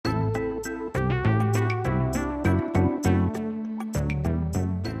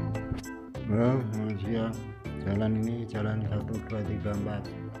Halo, selamat siang. Jalan ini jalan 1234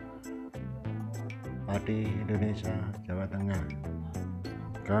 Pati Indonesia, Jawa Tengah.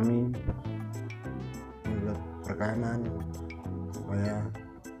 Kami membuat rekaman supaya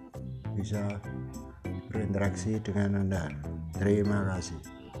bisa berinteraksi dengan Anda. Terima kasih.